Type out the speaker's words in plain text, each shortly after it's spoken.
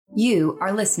You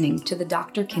are listening to The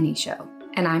Dr. Kinney Show,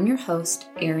 and I'm your host,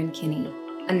 Erin Kinney,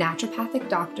 a naturopathic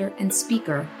doctor and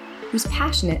speaker who's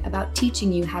passionate about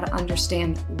teaching you how to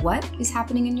understand what is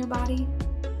happening in your body,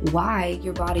 why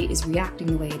your body is reacting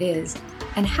the way it is,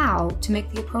 and how to make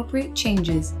the appropriate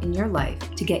changes in your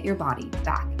life to get your body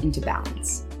back into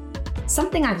balance.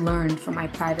 Something I've learned from my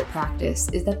private practice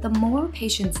is that the more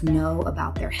patients know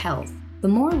about their health, the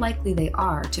more likely they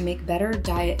are to make better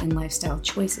diet and lifestyle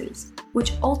choices,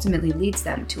 which ultimately leads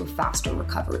them to a faster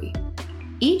recovery.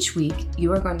 Each week,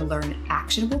 you are going to learn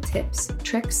actionable tips,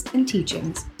 tricks, and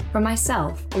teachings from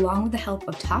myself, along with the help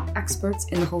of top experts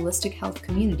in the holistic health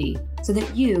community, so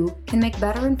that you can make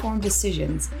better informed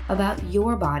decisions about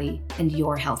your body and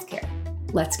your healthcare.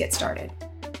 Let's get started.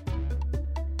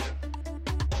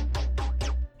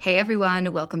 Hey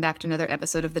everyone, welcome back to another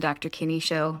episode of The Dr. Kinney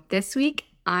Show. This week,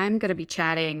 I'm going to be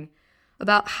chatting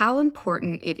about how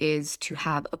important it is to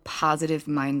have a positive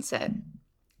mindset.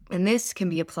 And this can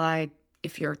be applied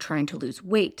if you're trying to lose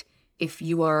weight, if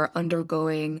you are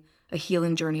undergoing a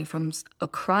healing journey from a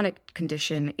chronic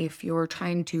condition, if you're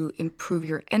trying to improve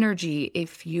your energy,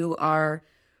 if you are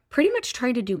pretty much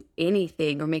trying to do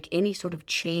anything or make any sort of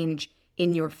change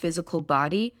in your physical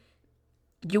body.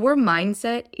 Your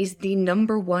mindset is the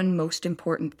number one most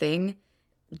important thing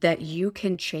that you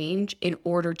can change in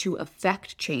order to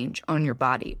affect change on your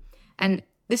body. And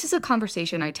this is a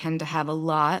conversation I tend to have a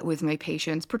lot with my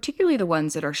patients, particularly the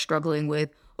ones that are struggling with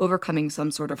overcoming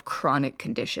some sort of chronic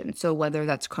condition. So whether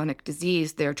that's chronic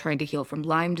disease, they're trying to heal from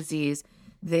Lyme disease,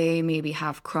 they maybe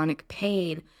have chronic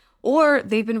pain, or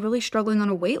they've been really struggling on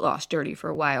a weight loss journey for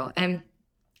a while. And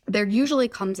there usually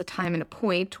comes a time and a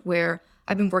point where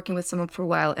I've been working with someone for a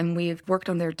while and we've worked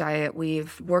on their diet,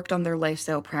 we've worked on their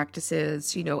lifestyle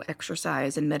practices,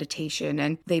 exercise and meditation,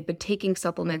 and they've been taking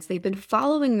supplements, they've been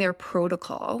following their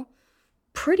protocol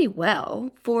pretty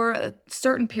well for a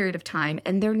certain period of time,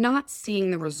 and they're not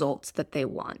seeing the results that they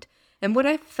want. And what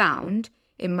I've found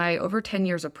in my over 10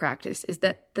 years of practice is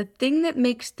that the thing that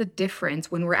makes the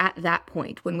difference when we're at that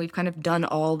point, when we've kind of done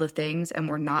all the things and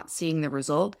we're not seeing the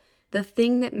result, the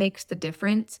thing that makes the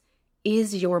difference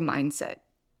is your mindset.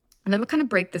 And I'm gonna kind of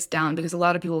break this down because a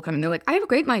lot of people kind of know, I have a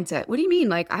great mindset. What do you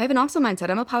mean? I have an awesome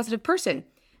mindset. I'm a positive person.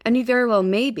 And you very well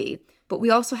may be, but we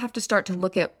also have to start to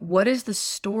look at what is the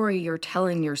story you're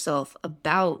telling yourself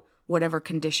about whatever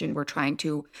condition we're trying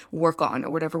to work on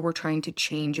or whatever we're trying to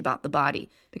change about the body.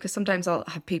 Because sometimes I'll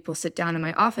have people sit down in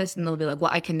my office and they'll be like,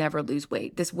 well, I can never lose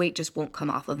weight. This weight just won't come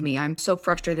off of me. I'm so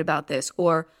frustrated about this.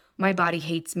 Or my body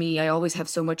hates me, I always have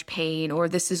so much pain, or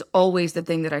this is always the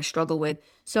thing that I struggle with.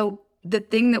 So the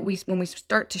thing that when we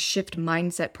start to shift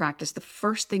mindset practice, the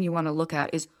first thing you want to look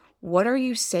at is, what are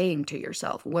you saying to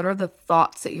yourself? What are the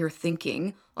thoughts that you're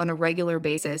thinking on a regular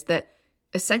basis that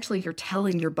essentially you're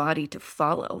telling your body to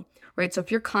follow, right? So if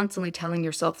you're constantly telling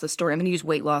yourself the story, I'm going to use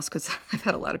weight loss because I've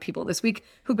had a lot of people this week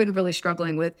who've been really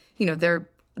struggling with,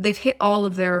 they've hit all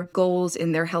of their goals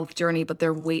in their health journey, but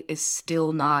their weight is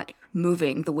still not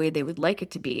moving the way they would like it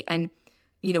to be. And,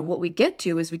 what we get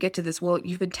to this, well,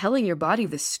 you've been telling your body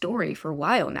this story for a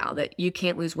while now that you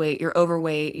can't lose weight, you're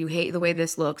overweight, you hate the way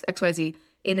this looks, XYZ,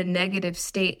 in a negative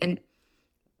state. And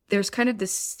there's kind of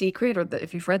this secret,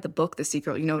 if you've read the book, The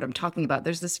Secret, you know what I'm talking about.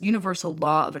 There's this universal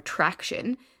law of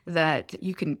attraction that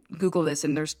you can Google this,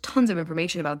 and there's tons of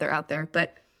information about out there.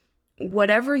 But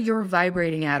whatever you're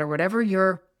vibrating at or whatever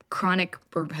your chronic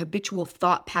or habitual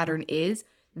thought pattern is,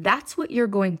 that's what you're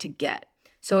going to get.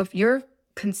 So if you're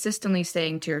consistently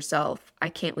saying to yourself, I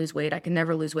can't lose weight, I can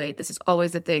never lose weight, this is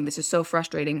always the thing, this is so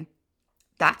frustrating,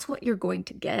 that's what you're going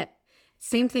to get.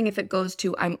 Same thing if it goes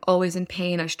to, I'm always in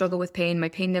pain, I struggle with pain, my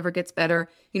pain never gets better.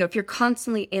 If you're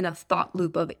constantly in a thought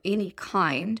loop of any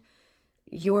kind,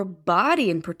 your body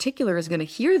in particular is going to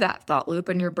hear that thought loop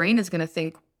and your brain is going to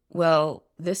think, well,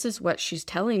 this is what she's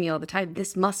telling me all the time.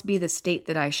 This must be the state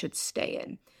that I should stay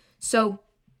in. So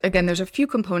again, there's a few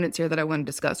components here that I want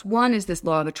to discuss. One is this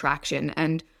law of attraction,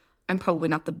 and I'm probably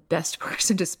not the best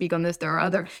person to speak on this. There are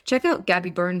other. Check out Gabby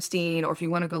Bernstein, or if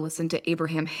you want to go listen to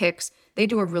Abraham Hicks, they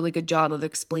do a really good job of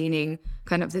explaining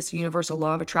kind of this universal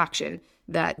law of attraction,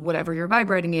 that whatever you're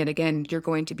vibrating in, again, you're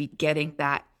going to be getting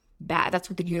that back.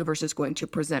 That's what the universe is going to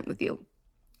present with you.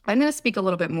 I'm going to speak a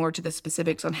little bit more to the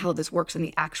specifics on how this works in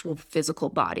the actual physical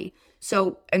body.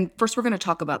 And first we're going to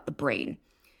talk about the brain.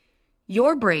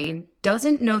 Your brain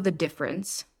doesn't know the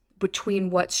difference between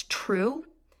what's true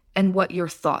and what your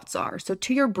thoughts are. So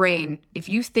to your brain, if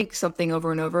you think something over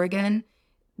and over again,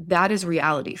 that is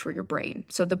reality for your brain.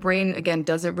 So the brain, again,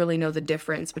 doesn't really know the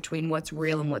difference between what's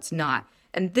real and what's not.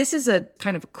 And this is a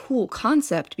kind of a cool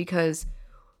concept because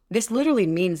This literally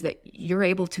means that you're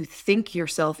able to think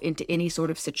yourself into any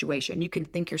sort of situation. You can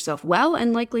think yourself well,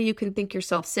 and likely you can think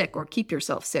yourself sick, or keep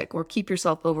yourself sick, or keep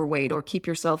yourself overweight, or keep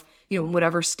yourself, in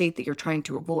whatever state that you're trying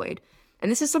to avoid. And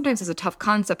this is sometimes a tough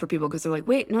concept for people because they're like,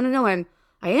 wait, no,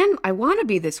 I want to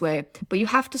be this way. But you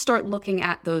have to start looking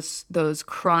at those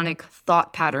chronic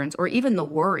thought patterns, or even the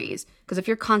worries. Because if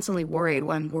you're constantly worried,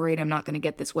 well, I'm worried I'm not going to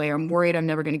get this way, or I'm worried I'm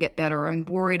never going to get better, or I'm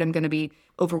worried I'm going to be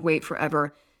overweight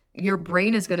forever, your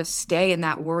brain is going to stay in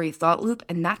that worry thought loop,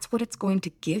 and that's what it's going to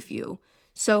give you.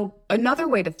 So another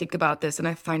way to think about this, and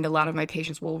I find a lot of my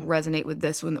patients will resonate with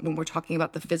this when we're talking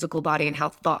about the physical body and how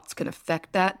thoughts can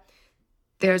affect that.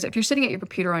 If you're sitting at your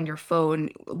computer on your phone,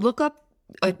 look up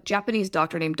a Japanese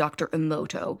doctor named Dr.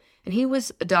 Emoto, and he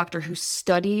was a doctor who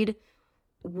studied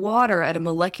water at a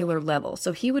molecular level.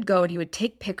 So he would go and he would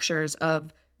take pictures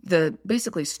of the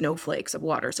basically snowflakes of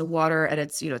water, so water at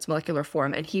its its molecular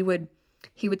form, and he would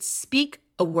speak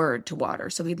a word to water.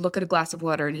 So he'd look at a glass of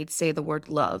water and he'd say the word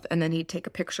love, and then he'd take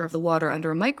a picture of the water under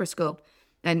a microscope.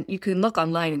 And you can look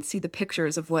online and see the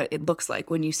pictures of what it looks like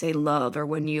when you say love, or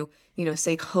when you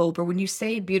say hope, or when you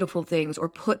say beautiful things, or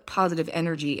put positive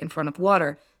energy in front of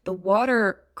water. The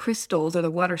water crystals, or the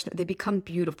water, they become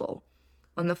beautiful.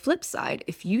 On the flip side,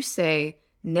 if you say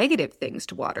negative things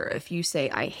to water, if you say,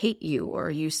 I hate you,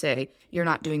 or you say, you're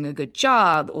not doing a good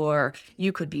job, or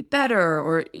you could be better,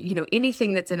 or,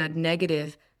 anything that's in a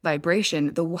negative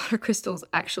vibration, the water crystals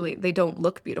actually, they don't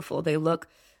look beautiful. They look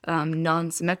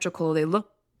non-symmetrical. They look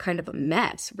kind of a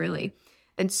mess, really.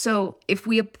 And so if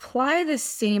we apply this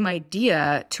same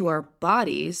idea to our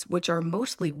bodies, which are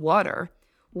mostly water,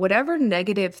 whatever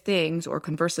negative things, or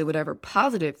conversely, whatever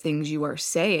positive things you are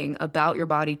saying about your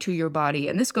body, to your body,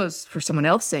 and this goes for someone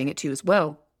else saying it to you as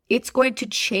well, it's going to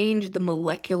change the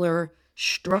molecular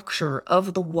structure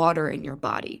of the water in your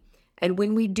body. And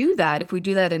when we do that, if we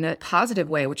do that in a positive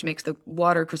way, which makes the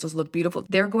water crystals look beautiful,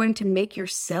 they're going to make your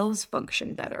cells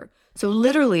function better. So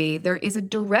literally, there is a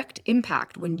direct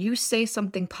impact when you say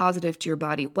something positive to your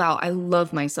body. Wow, I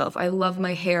love myself. I love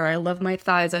my hair. I love my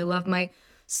thighs. I love my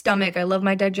stomach. I love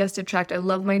my digestive tract. I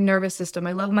love my nervous system.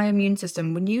 I love my immune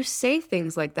system. When you say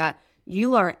things like that,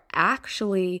 you are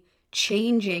actually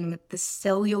changing the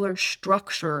cellular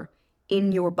structure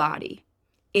in your body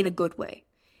in a good way.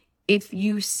 If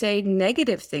you say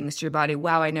negative things to your body,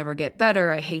 wow, I never get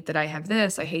better, I hate that I have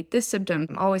this, I hate this symptom,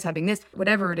 I'm always having this,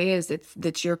 whatever it is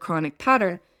that's your chronic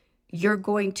pattern, you're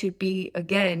going to be,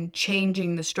 again,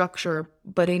 changing the structure,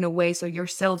 but in a way so your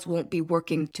cells won't be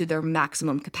working to their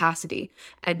maximum capacity.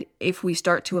 And if we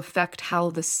start to affect how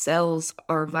the cells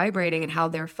are vibrating and how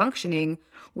they're functioning,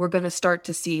 we're going to start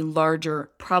to see larger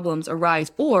problems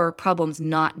arise, or problems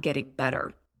not getting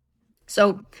better.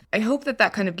 So I hope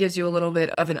that kind of gives you a little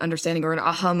bit of an understanding, or an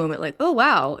aha moment, like, oh,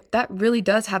 wow, that really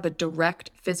does have a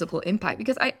direct physical impact.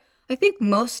 Because I think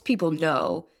most people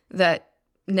know that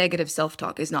negative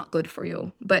self-talk is not good for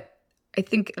you. But I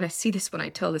think, and I see this when I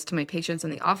tell this to my patients in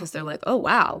the office, they're like, oh,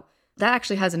 wow, that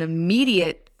actually has an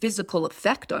immediate physical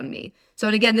effect on me. So,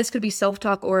 and again, this could be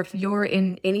self-talk, or if you're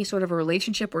in any sort of a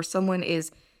relationship where someone is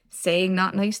saying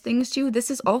not nice things to you, this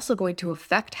is also going to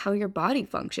affect how your body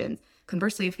functions.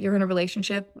 Conversely, if you're in a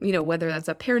relationship, whether that's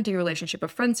a parenting relationship, a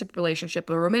friendship relationship,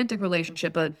 a romantic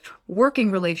relationship, a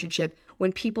working relationship,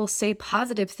 when people say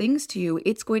positive things to you,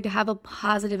 it's going to have a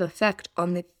positive effect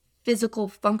on the physical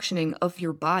functioning of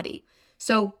your body.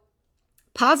 So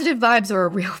positive vibes are a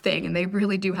real thing, and they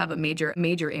really do have a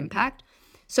major impact.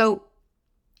 So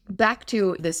back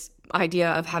to this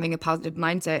idea of having a positive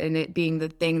mindset and it being the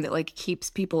thing that keeps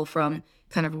people from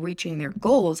kind of reaching their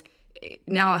goals.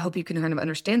 Now I hope you can kind of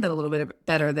understand that a little bit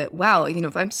better, that, wow,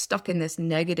 if I'm stuck in this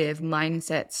negative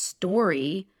mindset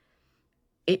story,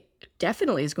 it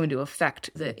definitely is going to affect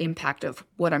the impact of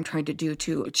what I'm trying to do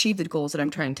to achieve the goals that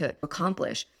I'm trying to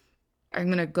accomplish. I'm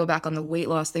going to go back on the weight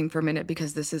loss thing for a minute,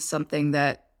 because this is something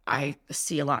that I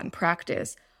see a lot in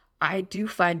practice. I do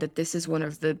find that this is one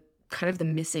of the kind of the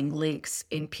missing links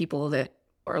in people that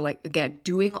are again,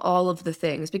 doing all of the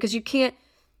things, because you can't,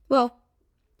 well,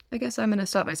 I guess I'm going to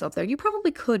stop myself there. You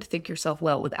probably could think yourself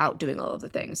well without doing all of the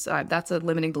things. That's a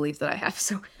limiting belief that I have.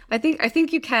 So I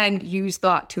think you can use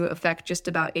thought to affect just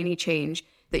about any change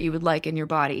that you would like in your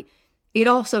body. It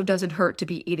also doesn't hurt to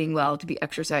be eating well, to be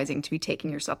exercising, to be taking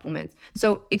your supplements.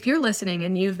 So if you're listening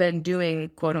and you've been doing,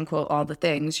 quote unquote, all the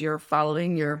things, you're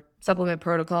following your supplement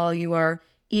protocol, you are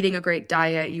eating a great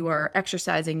diet, you are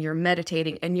exercising, you're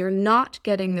meditating, and you're not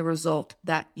getting the result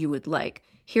that you would like,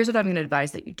 here's what I'm going to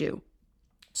advise that you do.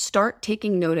 Start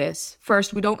taking notice.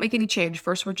 First, we don't make any change.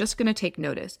 First, we're just going to take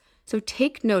notice. So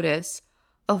take notice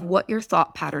of what your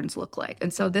thought patterns look like.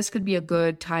 And so this could be a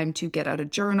good time to get out a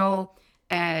journal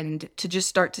and to just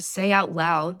start to say out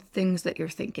loud things that you're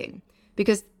thinking.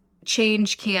 Because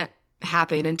change can't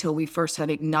happen until we first have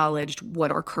acknowledged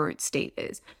what our current state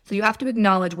is. So you have to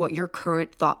acknowledge what your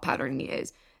current thought pattern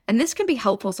is. And this can be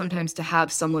helpful sometimes to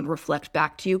have someone reflect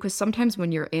back to you, because sometimes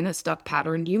when you're in a stuck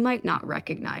pattern, you might not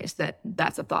recognize that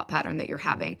that's a thought pattern that you're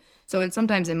having. So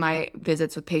sometimes in my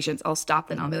visits with patients, I'll stop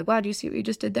them and I'll be like, wow, do you see what you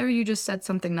just did there? You just said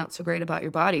something not so great about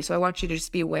your body. So I want you to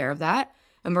just be aware of that.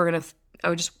 And I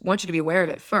would just want you to be aware of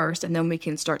it first, and then we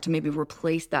can start to maybe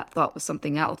replace that thought with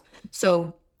something else.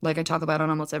 So like I talk about on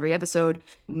almost every episode,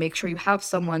 make sure you have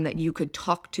someone that you could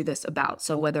talk to this about.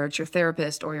 So whether it's your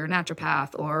therapist or your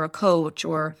naturopath or a coach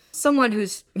or someone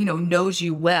who's, knows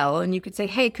you well, and you could say,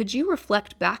 hey, could you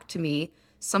reflect back to me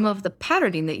some of the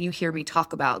patterning that you hear me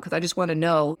talk about? Because I just want to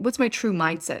know what's my true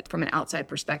mindset from an outside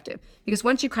perspective. Because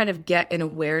once you kind of get an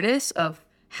awareness of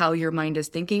how your mind is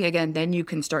thinking, again, then you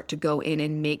can start to go in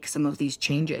and make some of these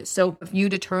changes. So if you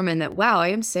determine that, wow, I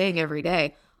am saying every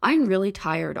day, I'm really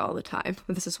tired all the time.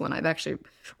 This is one I've actually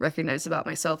recognized about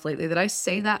myself lately, that I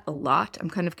say that a lot. I'm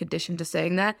kind of conditioned to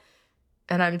saying that.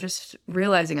 And I'm just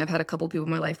realizing I've had a couple people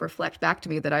in my life reflect back to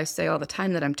me that I say all the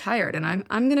time that I'm tired. And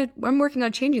I'm working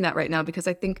on changing that right now, because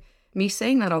I think me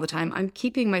saying that all the time, I'm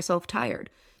keeping myself tired.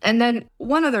 And then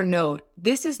one other note,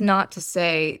 this is not to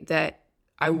say that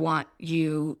I want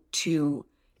you to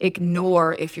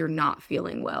ignore if you're not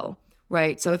feeling well,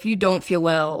 right? So if you don't feel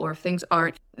well or if things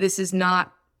aren't,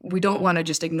 we don't want to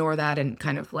just ignore that and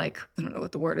kind of like, I don't know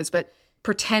what the word is, but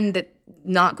pretend that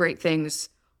not great things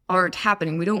aren't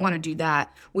happening. We don't want to do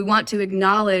that. We want to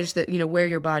acknowledge that, where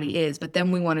your body is, but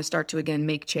then we want to start to, again,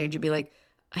 make change and be like,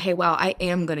 hey, wow, I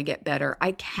am going to get better.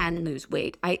 I can lose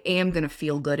weight. I am going to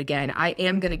feel good again. I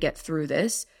am going to get through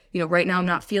this. Right now I'm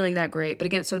not feeling that great. But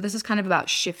again, so this is kind of about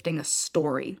shifting a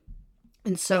story.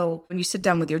 And so when you sit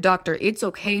down with your doctor, it's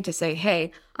okay to say,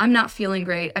 hey, I'm not feeling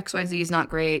great. XYZ is not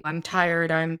great. I'm tired.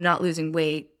 I'm not losing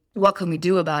weight. What can we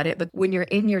do about it? But when you're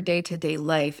in your day-to-day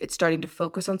life, it's starting to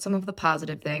focus on some of the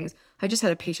positive things. I just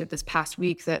had a patient this past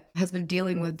week that has been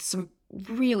dealing with some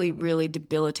really, really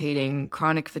debilitating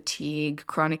chronic fatigue,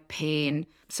 chronic pain,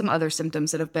 some other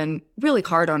symptoms that have been really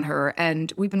hard on her.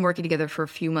 And we've been working together for a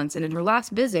few months. And in her last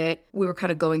visit, we were kind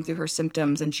of going through her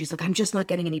symptoms. And she's like, I'm just not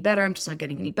getting any better. I'm just not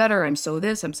getting any better. I'm so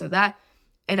this, I'm so that.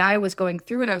 And I was going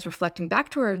through and I was reflecting back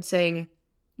to her and saying,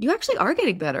 you actually are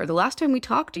getting better. The last time we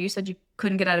talked, you said you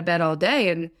couldn't get out of bed all day.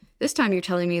 And this time you're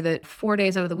telling me that 4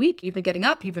 days out of the week, you've been getting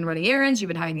up, you've been running errands, you've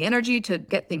been having the energy to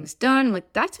get things done.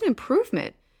 Like, that's an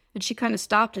improvement. And she kind of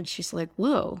stopped and she's like,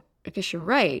 whoa, I guess you're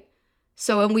right.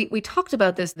 So, and we talked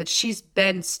about this, that she's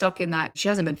been stuck in that. She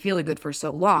hasn't been feeling good for so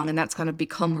long, and that's kind of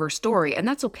become her story. And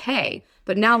that's okay.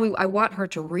 But now I want her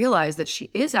to realize that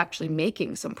she is actually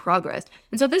making some progress.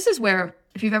 And so this is where,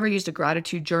 if you've ever used a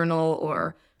gratitude journal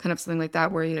or kind of something like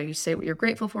that, where, you say what you're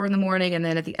grateful for in the morning, and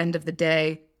then at the end of the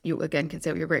day, you again can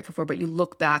say what you're grateful for, but you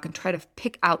look back and try to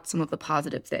pick out some of the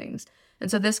positive things.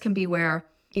 And so this can be where,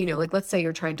 like let's say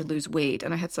you're trying to lose weight.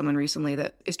 And I had someone recently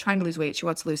that is trying to lose weight. She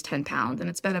wants to lose 10 pounds and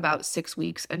it's been about 6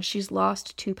 weeks and she's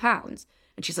lost 2 pounds.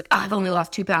 And she's like, I've only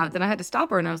lost 2 pounds. And I had to stop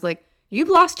her. And I was like, you've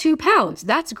lost 2 pounds.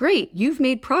 That's great. You've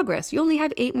made progress. You only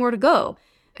have 8 more to go.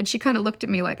 And she kind of looked at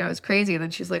me like I was crazy. And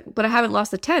then she's like, but I haven't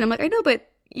lost the 10. I'm like, I know,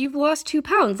 but you've lost 2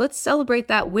 pounds. Let's celebrate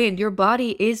that win. Your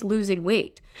body is losing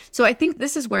weight. So I think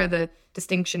this is where the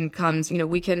distinction comes.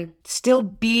 We can still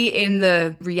be in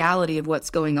the reality of what's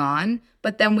going on,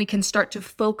 but then we can start to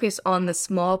focus on the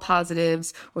small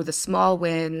positives or the small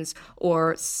wins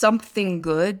or something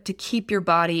good to keep your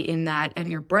body in that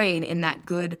and your brain in that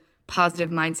good, positive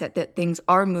mindset that things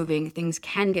are moving, things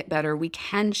can get better, we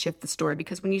can shift the story.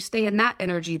 Because when you stay in that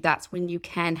energy, that's when you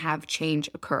can have change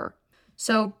occur.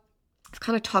 So I've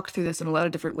kind of talked through this in a lot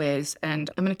of different ways, and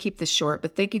I'm going to keep this short,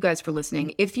 but thank you guys for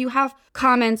listening. If you have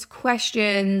comments,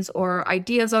 questions, or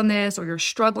ideas on this, or you're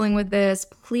struggling with this,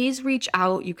 please reach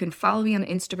out. You can follow me on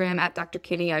Instagram at Dr.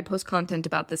 Kinney. I post content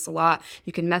about this a lot.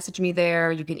 You can message me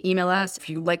there. You can email us if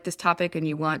you like this topic and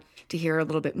you want to hear a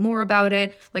little bit more about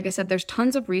it. Like I said, there's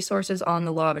tons of resources on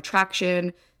the law of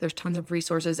attraction. There's tons of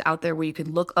resources out there where you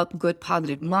can look up good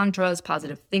positive mantras,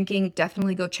 positive thinking.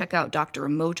 Definitely go check out Dr.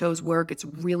 Emoto's work. It's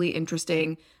really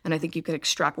interesting. And I think you can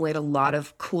extrapolate a lot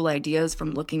of cool ideas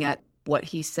from looking at what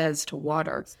he says to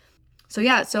water.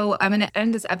 So I'm going to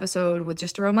end this episode with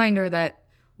just a reminder that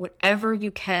whatever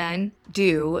you can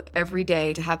do every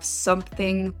day to have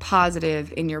something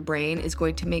positive in your brain is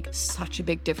going to make such a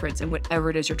big difference in whatever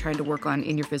it is you're trying to work on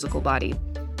in your physical body.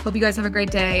 Hope you guys have a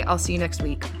great day. I'll see you next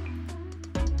week.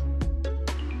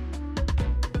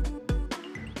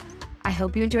 I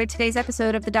hope you enjoyed today's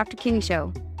episode of The Dr. Kinney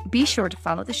Show. Be sure to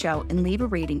follow the show and leave a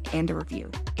rating and a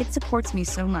review. It supports me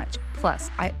so much. Plus,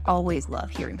 I always love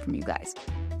hearing from you guys.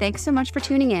 Thanks so much for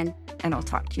tuning in, and I'll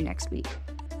talk to you next week.